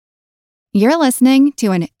You're listening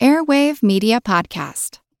to an Airwave Media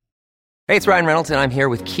Podcast. Hey, it's Ryan Reynolds, and I'm here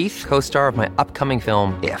with Keith, co-star of my upcoming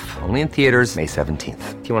film, If, only in theaters May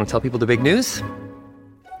 17th. Do you want to tell people the big news?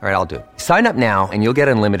 All right, I'll do it. Sign up now and you'll get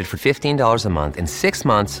unlimited for $15 a month and 6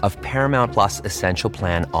 months of Paramount Plus Essential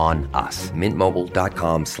Plan on us.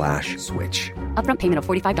 MintMobile.com/switch. Upfront payment of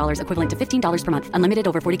 $45 equivalent to $15 per month. Unlimited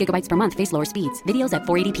over 40 gigabytes per month. Face lower speeds. Videos at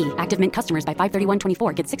 480p. Active Mint customers by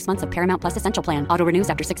 531.24 get 6 months of Paramount Plus Essential Plan. Auto renews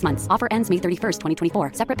after 6 months. Offer ends May 31st,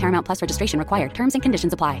 2024. Separate Paramount Plus registration required. Terms and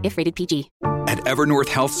conditions apply if rated PG. At Evernorth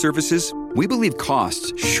Health Services, we believe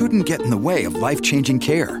costs shouldn't get in the way of life-changing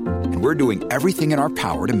care. And we're doing everything in our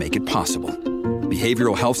power to make it possible.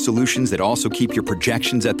 Behavioral health solutions that also keep your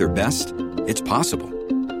projections at their best? It's possible.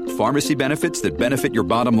 Pharmacy benefits that benefit your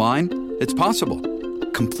bottom line? It's possible.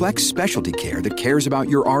 Complex specialty care that cares about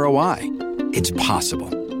your ROI? It's possible.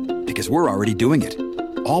 Because we're already doing it.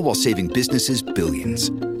 All while saving businesses billions.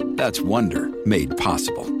 That's Wonder made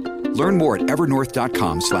possible. Learn more at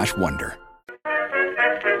evernorth.com/wonder.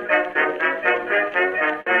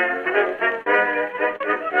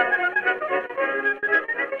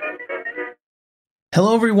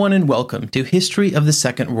 Hello everyone and welcome to History of the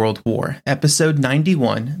Second World War, Episode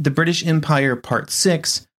 91, The British Empire Part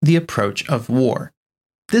 6, The Approach of War.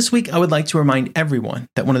 This week I would like to remind everyone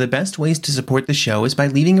that one of the best ways to support the show is by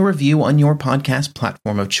leaving a review on your podcast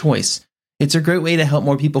platform of choice. It's a great way to help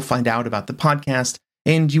more people find out about the podcast,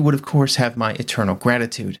 and you would of course have my eternal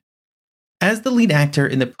gratitude. As the lead actor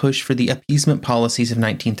in the push for the appeasement policies of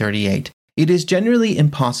 1938, it is generally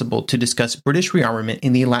impossible to discuss British rearmament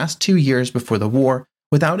in the last 2 years before the war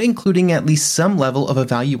without including at least some level of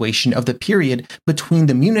evaluation of the period between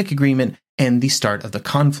the Munich Agreement and the start of the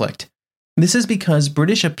conflict. This is because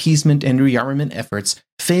British appeasement and rearmament efforts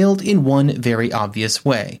failed in one very obvious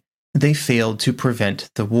way. They failed to prevent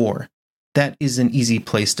the war. That is an easy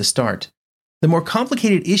place to start. The more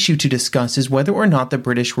complicated issue to discuss is whether or not the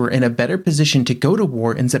British were in a better position to go to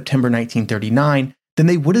war in September 1939 than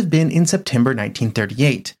they would have been in September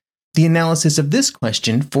 1938. The analysis of this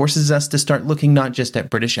question forces us to start looking not just at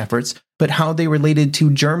British efforts, but how they related to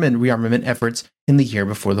German rearmament efforts in the year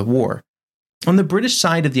before the war. On the British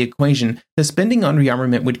side of the equation, the spending on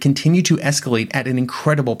rearmament would continue to escalate at an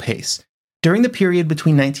incredible pace. During the period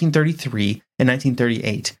between 1933 and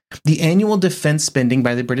 1938, the annual defense spending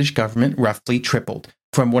by the British government roughly tripled,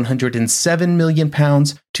 from £107 million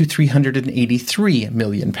to £383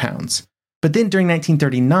 million. But then during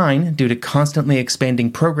 1939, due to constantly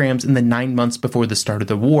expanding programs in the 9 months before the start of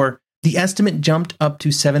the war, the estimate jumped up to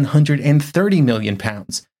 £730 million,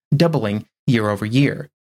 doubling year over year.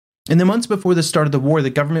 In the months before the start of the war, the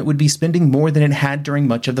government would be spending more than it had during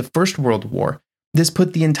much of the First World War. This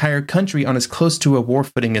put the entire country on as close to a war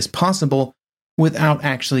footing as possible without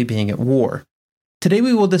actually being at war. Today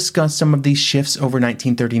we will discuss some of these shifts over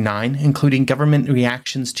 1939, including government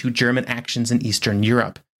reactions to German actions in Eastern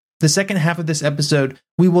Europe. The second half of this episode,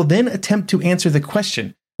 we will then attempt to answer the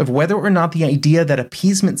question of whether or not the idea that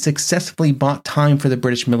appeasement successfully bought time for the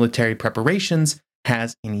British military preparations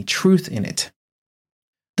has any truth in it.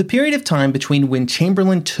 The period of time between when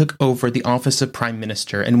Chamberlain took over the office of Prime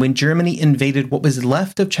Minister and when Germany invaded what was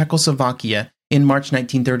left of Czechoslovakia in March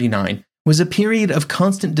 1939 was a period of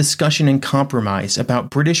constant discussion and compromise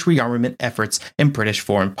about British rearmament efforts and British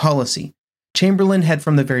foreign policy. Chamberlain had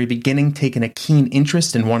from the very beginning taken a keen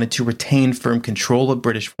interest and wanted to retain firm control of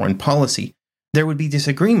British foreign policy. There would be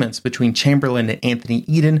disagreements between Chamberlain and Anthony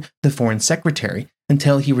Eden, the Foreign Secretary,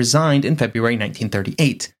 until he resigned in February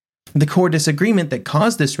 1938. The core disagreement that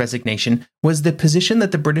caused this resignation was the position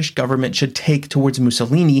that the British government should take towards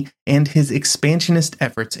Mussolini and his expansionist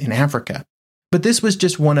efforts in Africa. But this was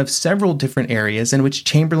just one of several different areas in which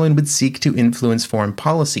Chamberlain would seek to influence foreign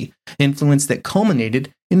policy, influence that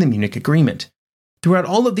culminated in the Munich Agreement. Throughout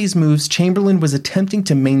all of these moves, Chamberlain was attempting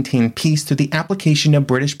to maintain peace through the application of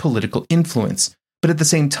British political influence. But at the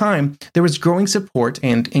same time, there was growing support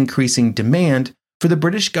and increasing demand for the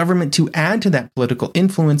British government to add to that political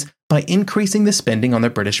influence by increasing the spending on the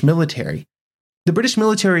British military. The British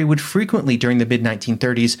military would frequently, during the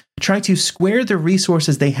mid-1930s, try to square the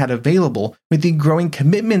resources they had available with the growing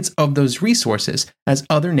commitments of those resources as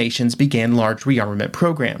other nations began large rearmament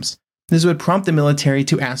programs. This would prompt the military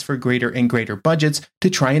to ask for greater and greater budgets to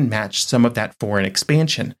try and match some of that foreign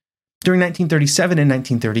expansion. During 1937 and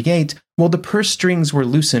 1938, while the purse strings were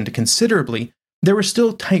loosened considerably, there were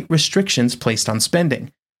still tight restrictions placed on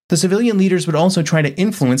spending. The civilian leaders would also try to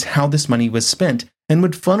influence how this money was spent, and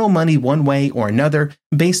would funnel money one way or another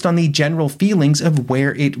based on the general feelings of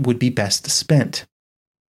where it would be best spent.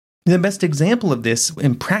 The best example of this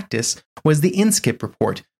in practice was the Inskip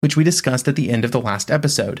report, which we discussed at the end of the last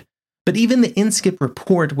episode. But even the Inskip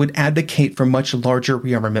report would advocate for much larger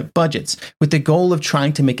rearmament budgets, with the goal of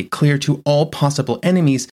trying to make it clear to all possible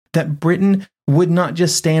enemies that Britain would not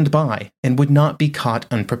just stand by and would not be caught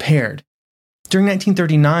unprepared. During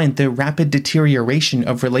 1939, the rapid deterioration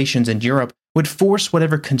of relations in Europe would force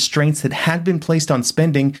whatever constraints that had been placed on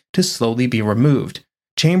spending to slowly be removed.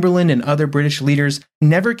 Chamberlain and other British leaders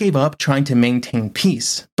never gave up trying to maintain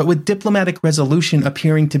peace, but with diplomatic resolution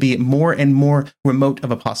appearing to be more and more remote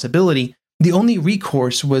of a possibility, the only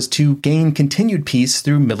recourse was to gain continued peace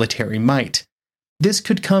through military might. This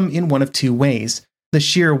could come in one of two ways: the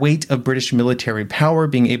sheer weight of British military power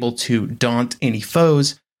being able to daunt any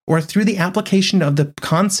foes, or through the application of the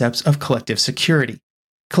concepts of collective security.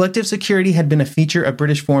 Collective security had been a feature of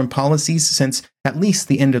British foreign policies since at least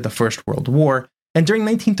the end of the First World War, and during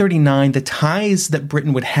 1939, the ties that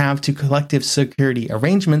Britain would have to collective security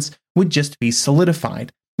arrangements would just be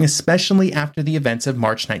solidified, especially after the events of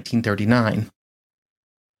March 1939.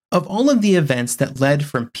 Of all of the events that led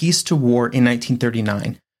from peace to war in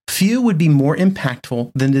 1939, few would be more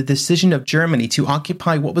impactful than the decision of Germany to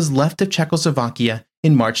occupy what was left of Czechoslovakia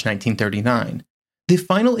in March 1939. The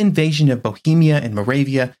final invasion of Bohemia and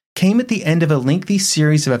Moravia came at the end of a lengthy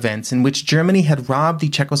series of events in which Germany had robbed the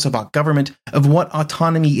Czechoslovak government of what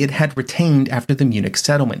autonomy it had retained after the Munich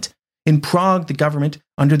settlement. In Prague, the government,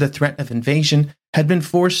 under the threat of invasion, had been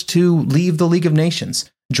forced to leave the League of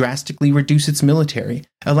Nations, drastically reduce its military,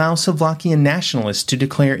 allow Slovakian nationalists to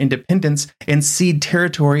declare independence, and cede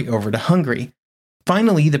territory over to Hungary.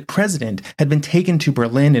 Finally, the president had been taken to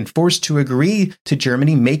Berlin and forced to agree to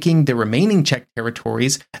Germany making the remaining Czech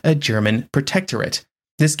territories a German protectorate.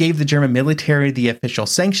 This gave the German military the official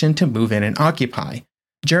sanction to move in and occupy.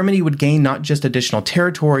 Germany would gain not just additional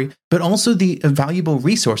territory, but also the valuable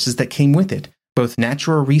resources that came with it, both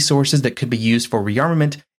natural resources that could be used for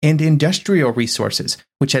rearmament and industrial resources,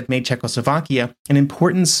 which had made Czechoslovakia an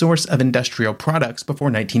important source of industrial products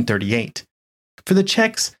before 1938. For the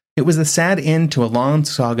Czechs, it was a sad end to a long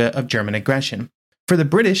saga of German aggression. For the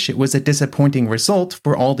British, it was a disappointing result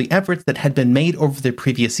for all the efforts that had been made over the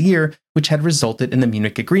previous year, which had resulted in the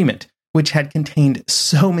Munich Agreement, which had contained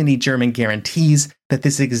so many German guarantees that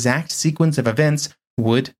this exact sequence of events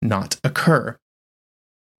would not occur.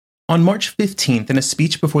 On March 15th, in a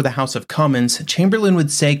speech before the House of Commons, Chamberlain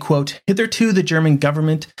would say, quote, "Hitherto the German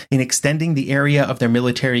government, in extending the area of their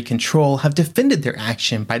military control, have defended their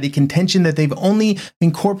action by the contention that they've only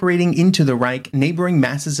incorporating into the Reich neighboring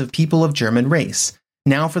masses of people of German race.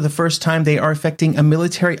 Now, for the first time, they are effecting a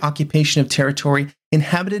military occupation of territory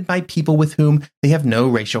inhabited by people with whom they have no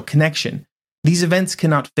racial connection. These events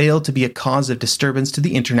cannot fail to be a cause of disturbance to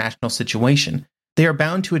the international situation. They are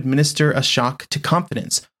bound to administer a shock to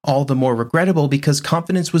confidence, all the more regrettable because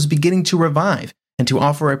confidence was beginning to revive and to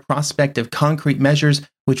offer a prospect of concrete measures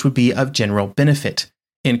which would be of general benefit."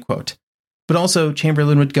 End quote. But also,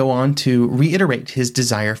 Chamberlain would go on to reiterate his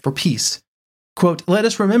desire for peace. Quote, "Let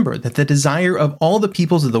us remember that the desire of all the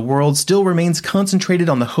peoples of the world still remains concentrated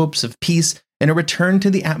on the hopes of peace and a return to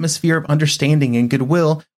the atmosphere of understanding and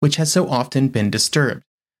goodwill which has so often been disturbed.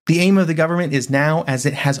 The aim of the government is now, as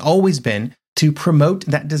it has always been, to promote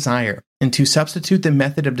that desire and to substitute the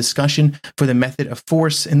method of discussion for the method of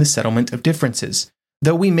force in the settlement of differences.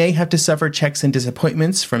 Though we may have to suffer checks and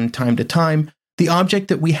disappointments from time to time, the object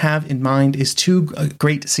that we have in mind is too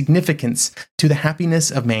great significance to the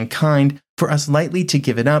happiness of mankind for us lightly to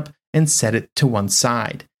give it up and set it to one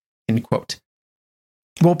side." End quote.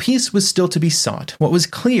 While peace was still to be sought, what was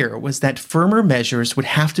clear was that firmer measures would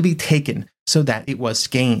have to be taken so that it was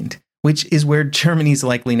gained, which is where Germany's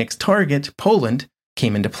likely next target, Poland,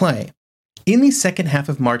 came into play. In the second half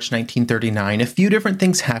of March 1939, a few different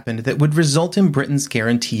things happened that would result in Britain's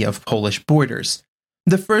guarantee of Polish borders.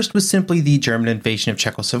 The first was simply the German invasion of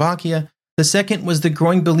Czechoslovakia. The second was the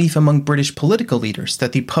growing belief among British political leaders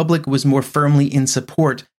that the public was more firmly in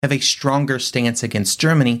support of a stronger stance against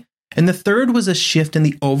Germany. And the third was a shift in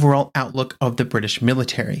the overall outlook of the British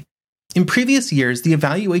military. In previous years, the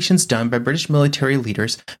evaluations done by British military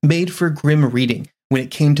leaders made for grim reading when it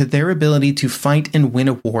came to their ability to fight and win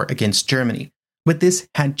a war against Germany. But this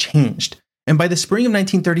had changed, and by the spring of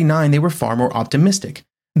 1939, they were far more optimistic.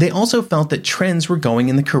 They also felt that trends were going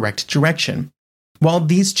in the correct direction. While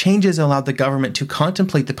these changes allowed the government to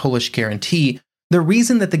contemplate the Polish guarantee, the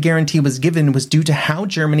reason that the guarantee was given was due to how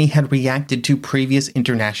Germany had reacted to previous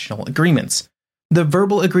international agreements. The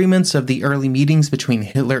verbal agreements of the early meetings between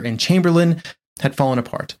Hitler and Chamberlain had fallen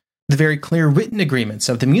apart. The very clear written agreements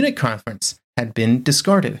of the Munich Conference had been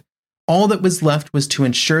discarded. All that was left was to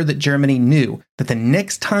ensure that Germany knew that the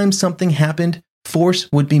next time something happened, force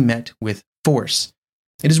would be met with force.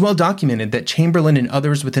 It is well documented that Chamberlain and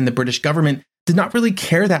others within the British government did not really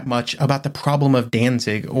care that much about the problem of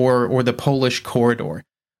Danzig or the Polish corridor.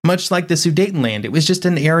 Much like the Sudetenland, it was just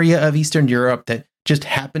an area of Eastern Europe that just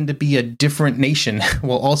happened to be a different nation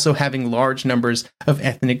while also having large numbers of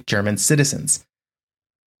ethnic German citizens.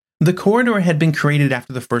 The corridor had been created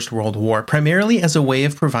after the First World War primarily as a way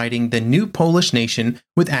of providing the new Polish nation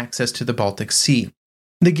with access to the Baltic Sea.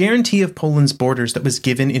 The guarantee of Poland's borders that was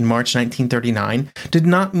given in March 1939 did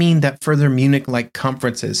not mean that further Munich-like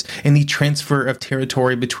conferences and the transfer of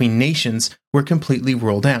territory between nations were completely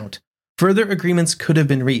ruled out. Further agreements could have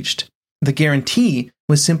been reached. The guarantee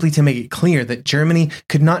was simply to make it clear that Germany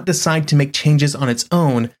could not decide to make changes on its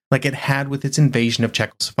own like it had with its invasion of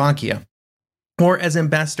Czechoslovakia. Or, as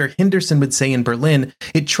Ambassador Henderson would say in Berlin,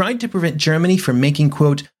 it tried to prevent Germany from making,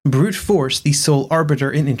 quote, brute force the sole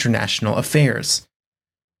arbiter in international affairs.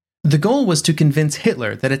 The goal was to convince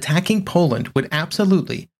Hitler that attacking Poland would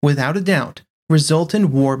absolutely, without a doubt, result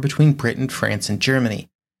in war between Britain, France, and Germany.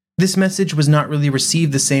 This message was not really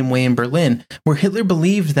received the same way in Berlin, where Hitler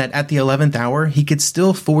believed that at the 11th hour he could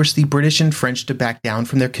still force the British and French to back down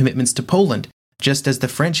from their commitments to Poland, just as the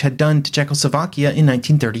French had done to Czechoslovakia in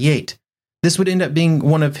 1938. This would end up being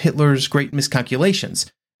one of Hitler's great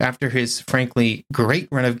miscalculations, after his, frankly, great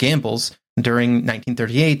run of gambles during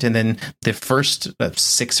 1938 and then the first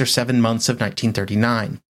 6 or 7 months of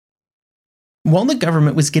 1939. While the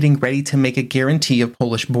government was getting ready to make a guarantee of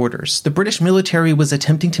Polish borders, the British military was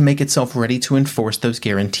attempting to make itself ready to enforce those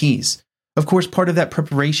guarantees. Of course, part of that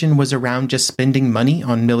preparation was around just spending money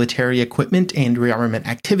on military equipment and rearmament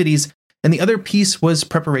activities, and the other piece was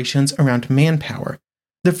preparations around manpower.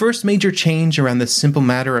 The first major change around the simple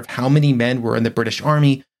matter of how many men were in the British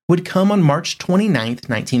Army would come on March 29,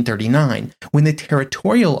 1939, when the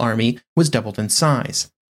Territorial Army was doubled in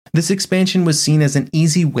size. This expansion was seen as an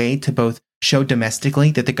easy way to both show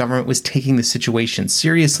domestically that the government was taking the situation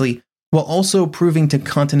seriously, while also proving to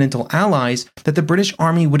continental allies that the British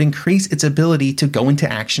Army would increase its ability to go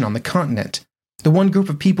into action on the continent. The one group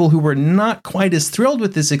of people who were not quite as thrilled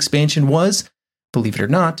with this expansion was, believe it or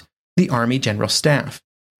not, the Army General Staff.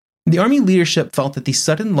 The Army leadership felt that the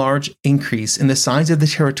sudden large increase in the size of the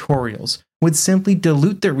territorials would simply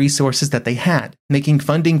dilute the resources that they had, making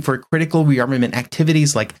funding for critical rearmament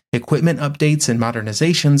activities like equipment updates and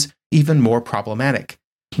modernizations even more problematic.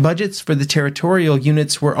 Budgets for the territorial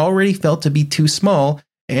units were already felt to be too small,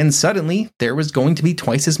 and suddenly there was going to be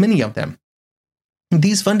twice as many of them.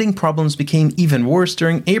 These funding problems became even worse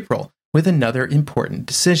during April with another important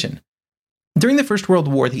decision. During the First World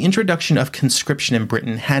War, the introduction of conscription in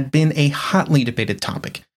Britain had been a hotly debated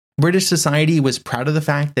topic. British society was proud of the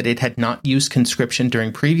fact that it had not used conscription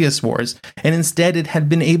during previous wars, and instead it had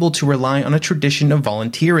been able to rely on a tradition of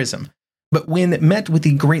volunteerism. But when met with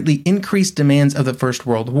the greatly increased demands of the First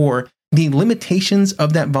World War, the limitations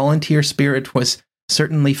of that volunteer spirit was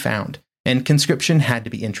certainly found, and conscription had to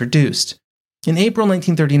be introduced. In April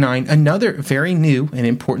 1939, another very new and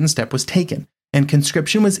important step was taken, and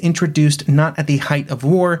conscription was introduced not at the height of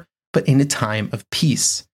war, but in a time of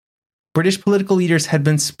peace. British political leaders had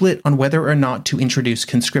been split on whether or not to introduce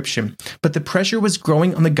conscription, but the pressure was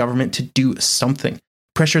growing on the government to do something,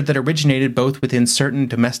 pressure that originated both within certain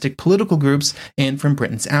domestic political groups and from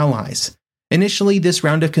Britain's allies. Initially, this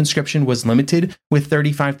round of conscription was limited, with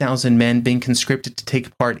 35,000 men being conscripted to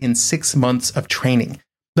take part in 6 months of training,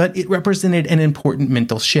 but it represented an important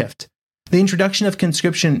mental shift. The introduction of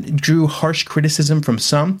conscription drew harsh criticism from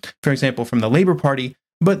some, for example from the Labour Party,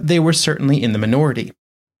 but they were certainly in the minority.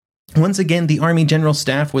 Once again, the Army General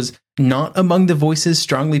Staff was not among the voices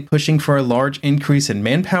strongly pushing for a large increase in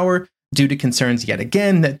manpower, due to concerns yet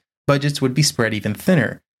again that budgets would be spread even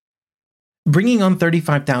thinner. Bringing on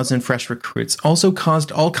 35,000 fresh recruits also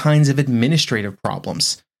caused all kinds of administrative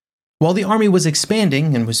problems. While the army was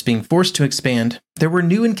expanding and was being forced to expand, there were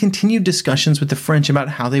new and continued discussions with the French about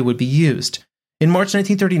how they would be used. In March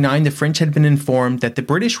 1939, the French had been informed that the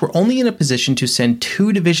British were only in a position to send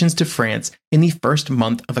 2 divisions to France in the first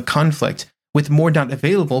month of a conflict, with more not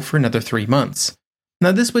available for another 3 months.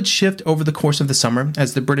 Now, this would shift over the course of the summer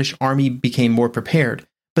as the British army became more prepared,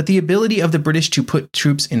 but the ability of the British to put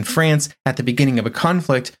troops in France at the beginning of a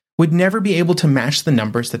conflict would never be able to match the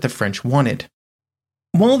numbers that the French wanted.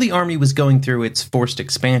 While the army was going through its forced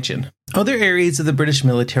expansion, other areas of the British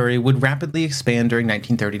military would rapidly expand during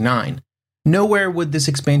 1939. Nowhere would this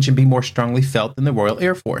expansion be more strongly felt than the Royal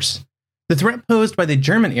Air Force. The threat posed by the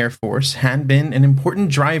German Air Force had been an important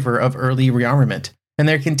driver of early rearmament, and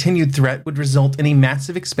their continued threat would result in a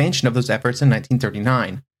massive expansion of those efforts in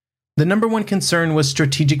 1939. The number one concern was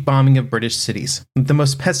strategic bombing of British cities. The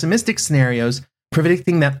most pessimistic scenarios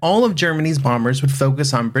predicting that all of Germany's bombers would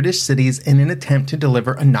focus on British cities in an attempt to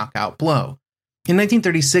deliver a knockout blow. In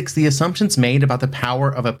 1936, the assumptions made about the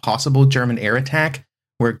power of a possible German air attack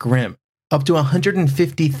were grim, up to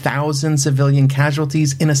 150,000 civilian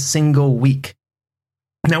casualties in a single week.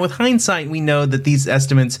 Now, with hindsight, we know that these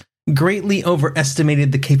estimates greatly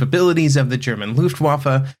overestimated the capabilities of the German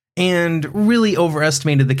Luftwaffe and really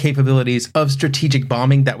overestimated the capabilities of strategic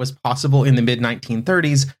bombing that was possible in the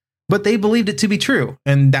mid-1930s, but they believed it to be true,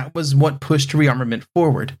 and that was what pushed rearmament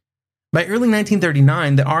forward. By early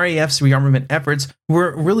 1939, the RAF's rearmament efforts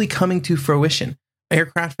were really coming to fruition.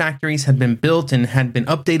 Aircraft factories had been built and had been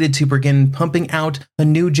updated to begin pumping out a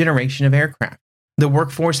new generation of aircraft. The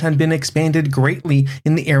workforce had been expanded greatly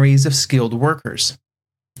in the areas of skilled workers.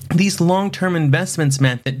 These long-term investments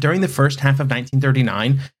meant that during the first half of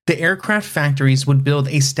 1939, the aircraft factories would build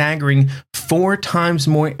a staggering 4 times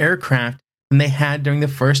more aircraft than they had during the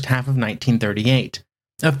first half of 1938,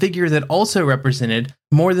 a figure that also represented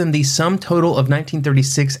more than the sum total of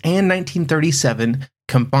 1936 and 1937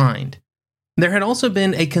 combined. There had also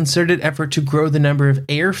been a concerted effort to grow the number of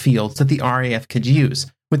airfields that the RAF could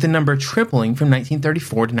use, with the number tripling from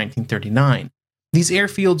 1934 to 1939. These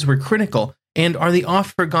airfields were critical and are the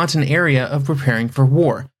oft-forgotten area of preparing for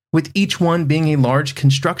war, with each one being a large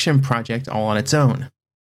construction project all on its own.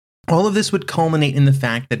 All of this would culminate in the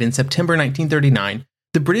fact that in September 1939,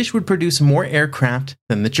 the British would produce more aircraft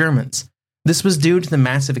than the Germans. This was due to the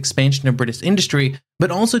massive expansion of British industry,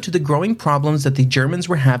 but also to the growing problems that the Germans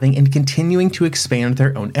were having in continuing to expand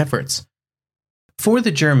their own efforts. For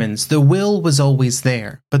the Germans, the will was always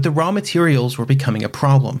there, but the raw materials were becoming a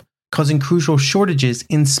problem, causing crucial shortages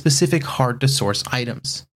in specific hard-to-source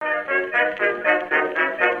items.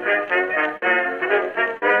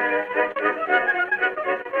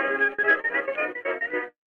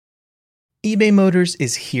 eBay Motors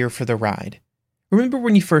is here for the ride. Remember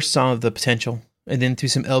when you first saw the potential? And then through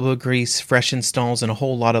some elbow grease, fresh installs, and a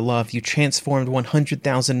whole lot of love, you transformed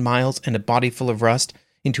 100,000 miles and a body full of rust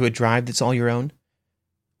into a drive that's all your own?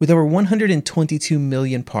 With over 122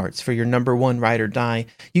 million parts for your number one ride or die,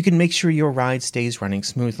 you can make sure your ride stays running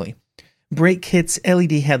smoothly. Brake kits,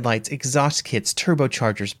 LED headlights, exhaust kits,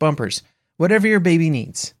 turbochargers, bumpers, whatever your baby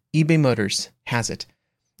needs, eBay Motors has it.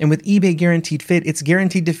 And with eBay Guaranteed Fit, it's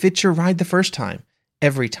guaranteed to fit your ride the first time,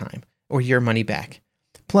 every time, or your money back.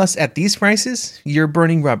 Plus, at these prices, you're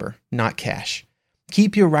burning rubber, not cash.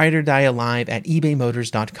 Keep your ride or die alive at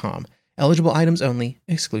ebaymotors.com. Eligible items only.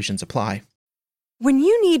 Exclusions apply. When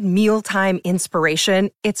you need mealtime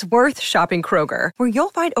inspiration, it's worth shopping Kroger, where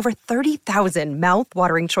you'll find over 30,000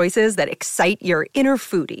 mouth-watering choices that excite your inner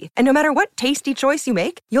foodie. And no matter what tasty choice you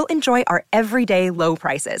make, you'll enjoy our everyday low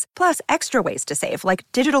prices, plus extra ways to save, like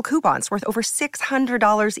digital coupons worth over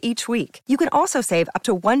 $600 each week. You can also save up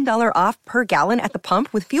to $1 off per gallon at the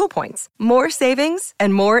pump with fuel points. More savings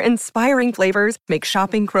and more inspiring flavors make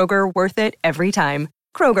shopping Kroger worth it every time.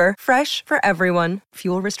 Kroger, fresh for everyone.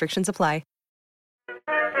 Fuel restrictions apply.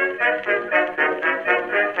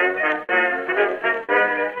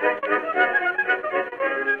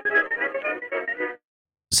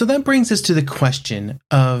 So that brings us to the question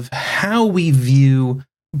of how we view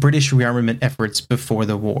British rearmament efforts before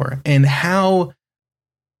the war and how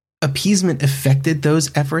appeasement affected those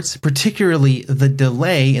efforts, particularly the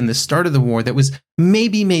delay in the start of the war that was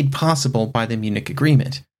maybe made possible by the Munich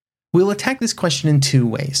Agreement. We'll attack this question in 2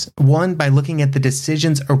 ways. One, by looking at the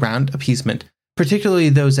decisions around appeasement, particularly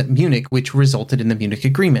those at Munich, which resulted in the Munich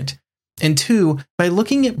Agreement. And 2, by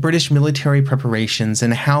looking at British military preparations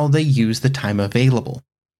and how they used the time available.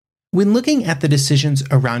 When looking at the decisions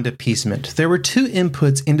around appeasement, there were 2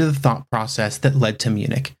 inputs into the thought process that led to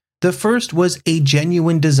Munich. The first was a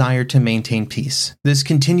genuine desire to maintain peace. This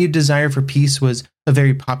continued desire for peace was a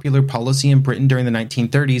very popular policy in Britain during the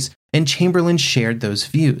 1930s, and Chamberlain shared those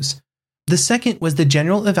views. The second was the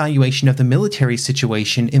general evaluation of the military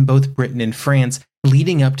situation in both Britain and France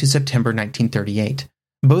leading up to September 1938.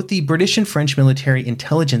 Both the British and French military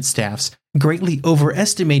intelligence staffs greatly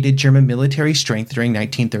overestimated German military strength during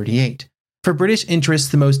 1938. For British interests,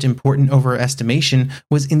 the most important overestimation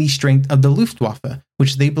was in the strength of the Luftwaffe,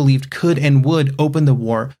 which they believed could and would open the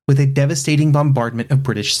war with a devastating bombardment of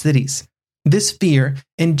British cities. This fear,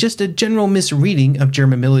 and just a general misreading of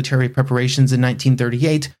German military preparations in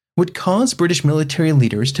 1938, would cause British military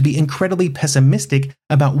leaders to be incredibly pessimistic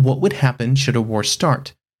about what would happen should a war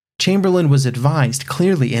start. Chamberlain was advised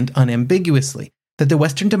clearly and unambiguously that the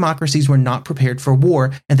Western democracies were not prepared for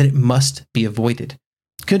war and that it must be avoided.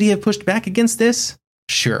 Could he have pushed back against this?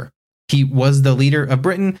 Sure. He was the leader of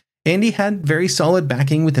Britain, and he had very solid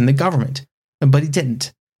backing within the government. But he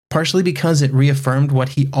didn't. partially because it reaffirmed what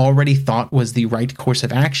he already thought was the right course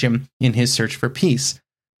of action in his search for peace.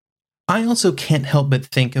 I also can't help but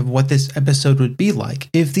think of what this episode would be like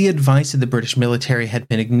if the advice of the British military had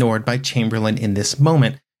been ignored by Chamberlain in this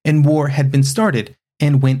moment, and war had been started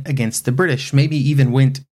and went against the British, maybe even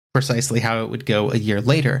went precisely how it would go a year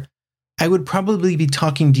later. I would probably be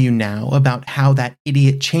talking to you now about how that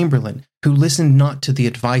idiot Chamberlain, who listened not to the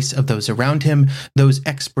advice of those around him, those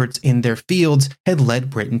experts in their fields, had led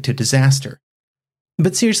Britain to disaster.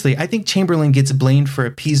 But seriously, I think Chamberlain gets blamed for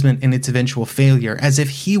appeasement and its eventual failure as if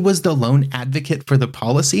he was the lone advocate for the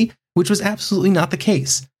policy, which was absolutely not the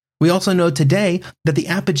case. We also know today that the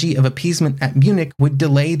apogee of appeasement at Munich would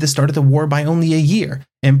delay the start of the war by only a year,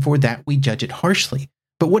 and for that we judge it harshly.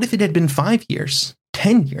 But what if it had been 5 years,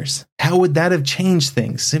 10 years? How would that have changed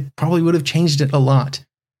things? It probably would have changed it a lot.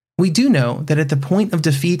 We do know that at the point of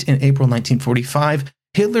defeat in April 1945,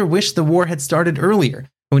 Hitler wished the war had started earlier,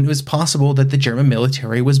 when it was possible that the German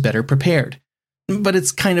military was better prepared. But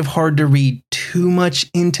it's kind of hard to read too much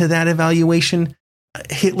into that evaluation.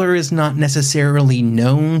 Hitler is not necessarily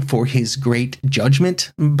known for his great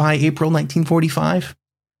judgment by April 1945.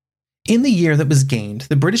 In the year that was gained,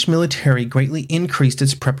 the British military greatly increased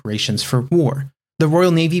its preparations for war. The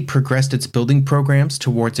Royal Navy progressed its building programs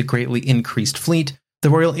towards a greatly increased fleet, the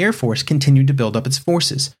Royal Air Force continued to build up its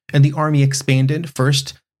forces, and the Army expanded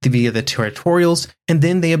first via the territorials, and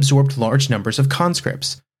then they absorbed large numbers of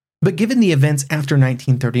conscripts. But given the events after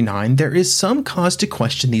 1939, there is some cause to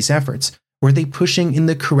question these efforts. Were they pushing in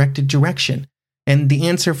the correct direction? And the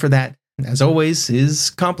answer for that, as always, is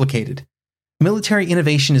complicated. Military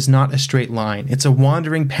innovation is not a straight line. It's a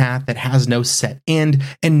wandering path that has no set end,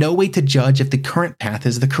 and no way to judge if the current path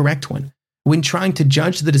is the correct one. When trying to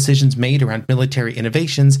judge the decisions made around military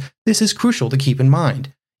innovations, this is crucial to keep in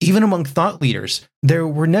mind. Even among thought leaders, there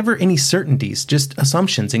were never any certainties, just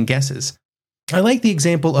assumptions and guesses. I like the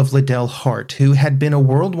example of Liddell Hart, who had been a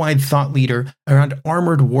worldwide thought leader around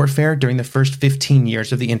armored warfare during the first 15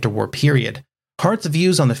 years of the interwar period. Hart's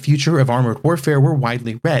views on the future of armored warfare were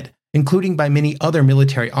widely read, including by many other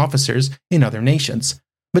military officers in other nations.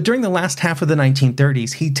 But during the last half of the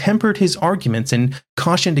 1930s, he tempered his arguments and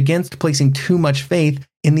cautioned against placing too much faith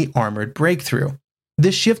in the armored breakthrough.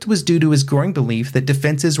 This shift was due to his growing belief that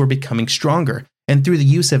defenses were becoming stronger, and through the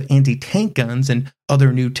use of anti-tank guns and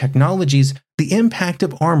other new technologies, the impact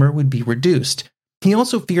of armor would be reduced. He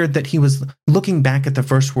also feared that he was looking back at the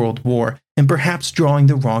First World War and perhaps drawing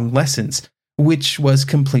the wrong lessons, which was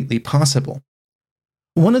completely possible.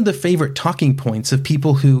 One of the favorite talking points of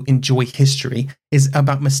people who enjoy history is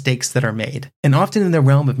about mistakes that are made, and often in the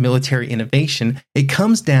realm of military innovation, it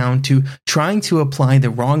comes down to trying to apply the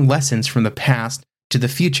wrong lessons from the past to the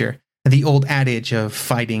future, the old adage of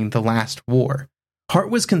fighting the last war. Hart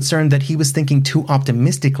was concerned that he was thinking too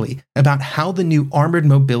optimistically about how the new armored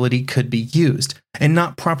mobility could be used, and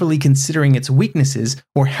not properly considering its weaknesses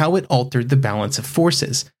or how it altered the balance of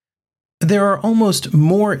forces. There are almost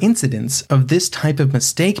more incidents of this type of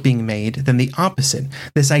mistake being made than the opposite,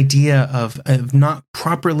 this idea of not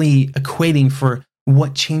properly equating for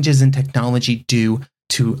what changes in technology do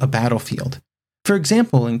to a battlefield. For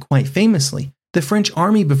example, and quite famously, the French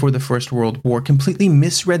army before the First World War completely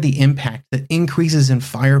misread the impact that increases in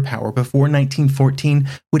firepower before 1914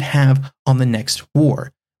 would have on the next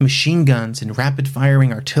war. Machine guns and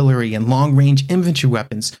rapid-firing artillery and long-range infantry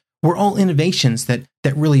weapons were all innovations that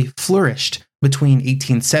really flourished between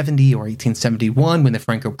 1870 or 1871 when the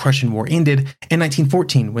Franco-Prussian War ended and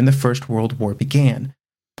 1914 when the First World War began.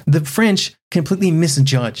 The French completely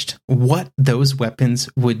misjudged what those weapons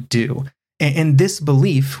would do. And this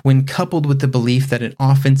belief, when coupled with the belief that an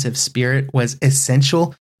offensive spirit was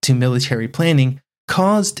essential to military planning,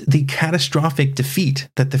 caused the catastrophic defeat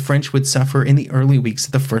that the French would suffer in the early weeks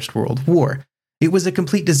of the First World War. It was a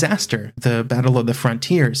complete disaster, the Battle of the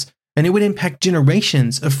Frontiers, and it would impact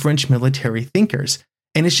generations of French military thinkers.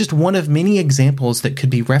 And it's just one of many examples that could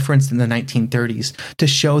be referenced in the 1930s to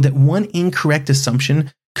show that one incorrect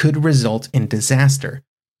assumption could result in disaster.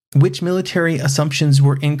 Which military assumptions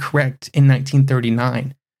were incorrect in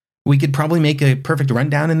 1939? We could probably make a perfect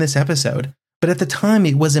rundown in this episode, but at the time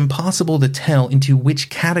it was impossible to tell into which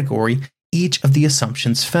category each of the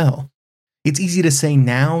assumptions fell. It's easy to say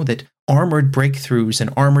now that armored breakthroughs and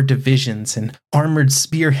armored divisions and armored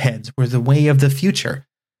spearheads were the way of the future.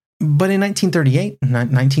 But in 1938 and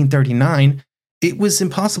 1939, it was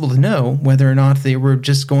impossible to know whether or not they were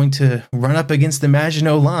just going to run up against the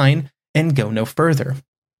Maginot Line and go no further.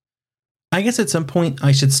 I guess at some point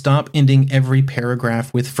I should stop ending every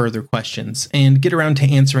paragraph with further questions and get around to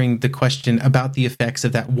answering the question about the effects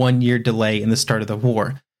of that 1-year delay in the start of the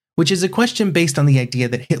war. which is a question based on the idea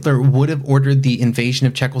that Hitler would have ordered the invasion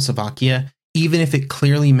of Czechoslovakia even if it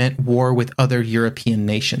clearly meant war with other European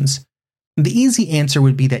nations. The easy answer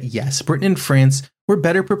would be that yes, Britain and France were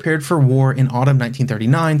better prepared for war in autumn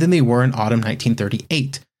 1939 than they were in autumn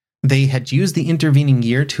 1938. They had used the intervening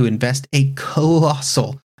year to invest a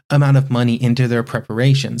colossal amount of money into their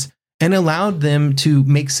preparations and allowed them to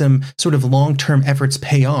make some sort of long-term efforts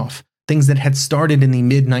pay off, things that had started in the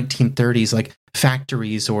mid-1930s like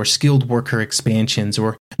factories or skilled worker expansions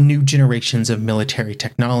or new generations of military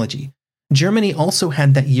technology. Germany also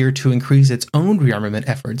had that year to increase its own rearmament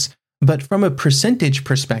efforts, but from a percentage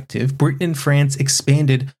perspective, Britain and France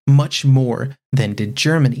expanded much more than did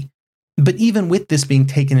Germany. But even with this being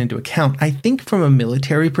taken into account, I think from a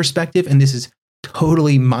military perspective, and this is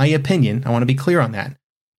totally my opinion, I want to be clear on that,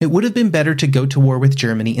 it would have been better to go to war with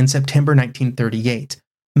Germany in September 1938.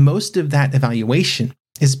 Most of that evaluation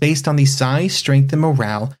is based on the size, strength, and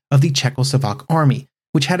morale of the Czechoslovak army,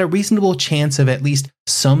 which had a reasonable chance of at least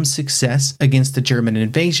some success against the German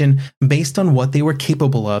invasion based on what they were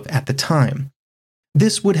capable of at the time.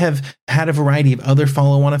 This would have had a variety of other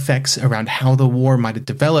follow-on effects around how the war might have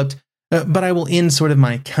developed, but I will end sort of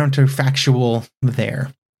my counterfactual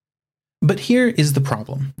there. But here is the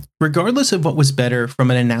problem. Regardless of what was better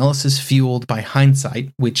from an analysis fueled by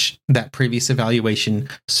hindsight, which that previous evaluation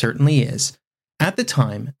certainly is, at the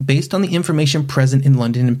time, based on the information present in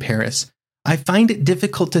London and Paris, I find it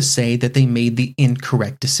difficult to say that they made the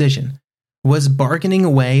incorrect decision. Was bargaining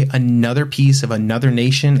away another piece of another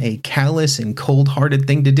nation a callous and cold-hearted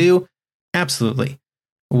thing to do? Absolutely.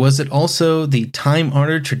 Was it also the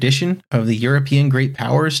time-honored tradition of the European great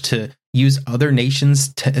powers to use other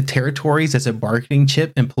nations' territories as a bargaining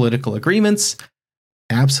chip in political agreements?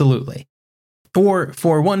 Absolutely. Or,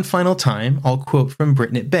 for one final time, I'll quote from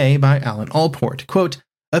Britain at Bay by Alan Allport, quote,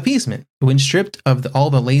 "Appeasement, when stripped of all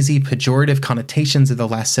the lazy, pejorative connotations of the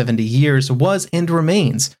last 70 years, was and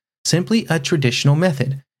remains simply a traditional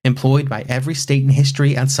method, employed by every state in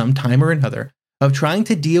history at some time or another, of trying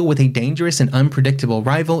to deal with a dangerous and unpredictable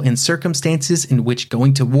rival in circumstances in which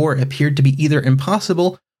going to war appeared to be either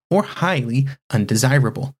impossible or highly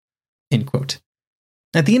undesirable." End quote.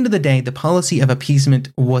 At the end of the day, the policy of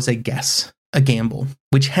appeasement was a guess, a gamble,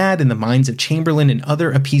 which had, in the minds of Chamberlain and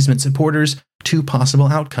other appeasement supporters, two possible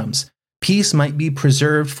outcomes. Peace might be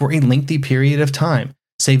preserved for a lengthy period of time,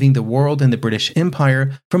 saving the world and the British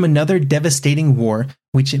Empire from another devastating war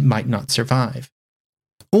which it might not survive.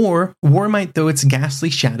 Or war might throw its ghastly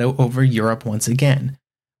shadow over Europe once again.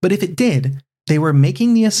 But if it did, they were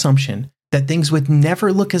making the assumption that things would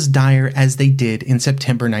never look as dire as they did in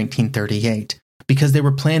September 1938, because they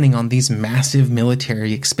were planning on these massive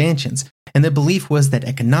military expansions, and the belief was that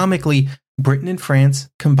economically, Britain and France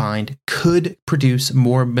combined could produce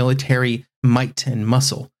more military might and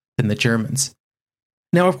muscle than the Germans.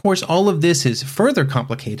 Now, of course, all of this is further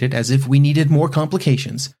complicated, as if we needed more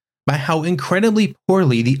complications, by how incredibly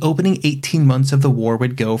poorly the opening 18 months of the war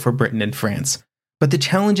would go for Britain and France. But the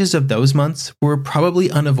challenges of those months were probably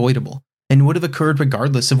unavoidable, and would have occurred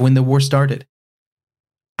regardless of when the war started.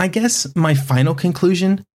 I guess my final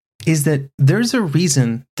conclusion is that there's a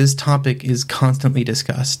reason this topic is constantly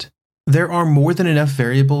discussed. There are more than enough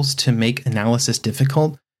variables to make analysis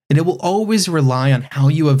difficult, and it will always rely on how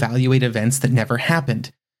you evaluate events that never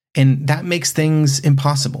happened, and that makes things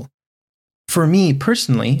impossible. For me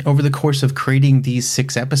personally, over the course of creating these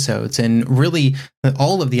 6 episodes, and really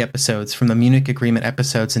all of the episodes from the Munich Agreement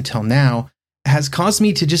episodes until now, has caused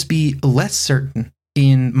me to just be less certain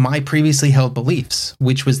in my previously held beliefs,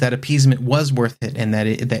 which was that appeasement was worth it and that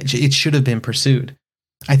it should have been pursued.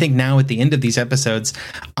 I think now at the end of these episodes,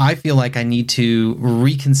 I feel like I need to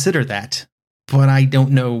reconsider that, but I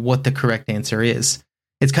don't know what the correct answer is.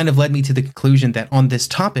 It's kind of led me to the conclusion that on this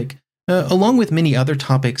topic, along with many other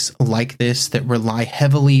topics like this that rely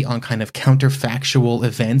heavily on kind of counterfactual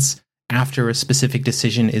events after a specific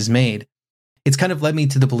decision is made, it's kind of led me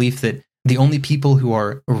to the belief that the only people who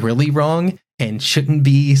are really wrong and shouldn't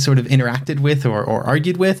be sort of interacted with or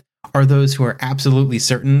argued with are those who are absolutely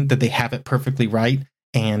certain that they have it perfectly right,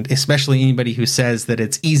 and especially anybody who says that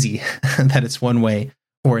it's easy, that it's one way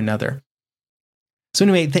or another. So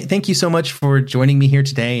anyway, thank you so much for joining me here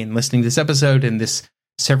today and listening to this episode and this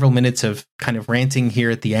several minutes of kind of ranting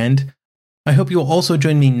here at the end. I hope you will also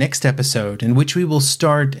join me next episode, in which we will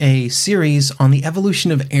start a series on the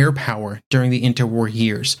evolution of air power during the interwar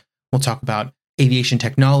years. We'll talk about aviation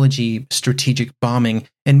technology, strategic bombing,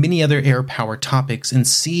 and many other air power topics, and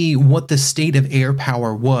see what the state of air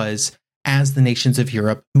power was as the nations of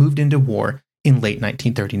Europe moved into war in late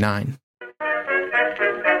 1939.